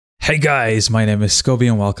Hey guys, my name is Scoby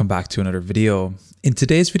and welcome back to another video. In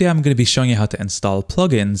today's video, I'm going to be showing you how to install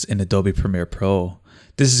plugins in Adobe Premiere Pro.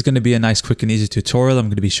 This is going to be a nice, quick and easy tutorial. I'm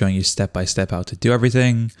going to be showing you step by step how to do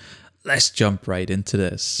everything. Let's jump right into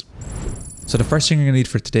this. So the first thing you're going to need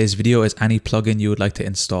for today's video is any plugin you would like to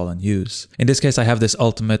install and use. In this case, I have this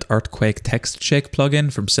Ultimate Earthquake Text Shake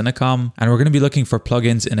plugin from Cinecom, and we're going to be looking for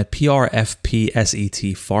plugins in a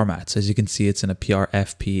PRFP-SET format. So as you can see, it's in a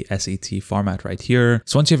PRFP-SET format right here.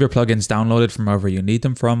 So once you have your plugins downloaded from wherever you need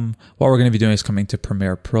them from, what we're going to be doing is coming to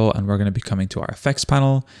Premiere Pro, and we're going to be coming to our effects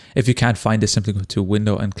panel. If you can't find this, simply go to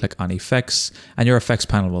Window and click on Effects, and your effects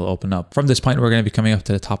panel will open up. From this point, we're going to be coming up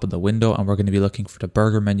to the top of the window, and we're going to be looking for the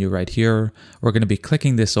burger menu right here. We're going to be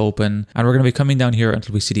clicking this open, and we're going to be coming down here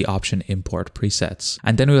until we see the option Import Presets.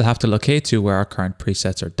 And then we'll have to locate to where our current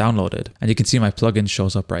presets are downloaded. And you can see my plugin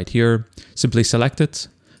shows up right here. Simply select it,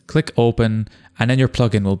 click Open, and then your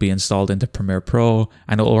plugin will be installed into Premiere Pro,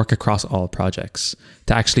 and it will work across all projects.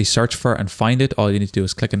 To actually search for and find it, all you need to do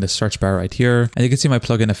is click in the search bar right here, and you can see my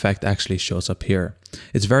plugin effect actually shows up here.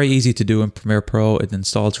 It's very easy to do in Premiere Pro. It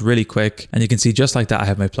installs really quick, and you can see just like that I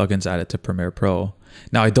have my plugins added to Premiere Pro.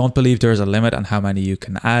 Now, I don't believe there is a limit on how many you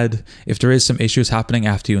can add. If there is some issues happening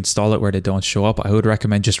after you install it where they don't show up, I would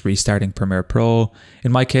recommend just restarting Premiere Pro.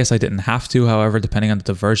 In my case, I didn't have to. However, depending on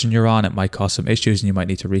the version you're on, it might cause some issues and you might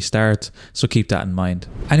need to restart. So keep that in mind.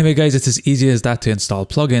 Anyway, guys, it's as easy as that to install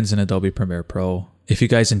plugins in Adobe Premiere Pro. If you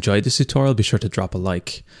guys enjoyed this tutorial, be sure to drop a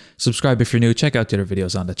like. Subscribe if you're new, check out the other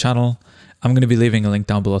videos on the channel. I'm going to be leaving a link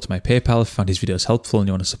down below to my PayPal if you found these videos helpful and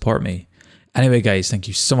you want to support me. Anyway, guys, thank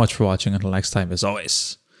you so much for watching. Until next time, as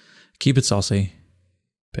always, keep it saucy.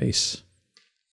 Peace.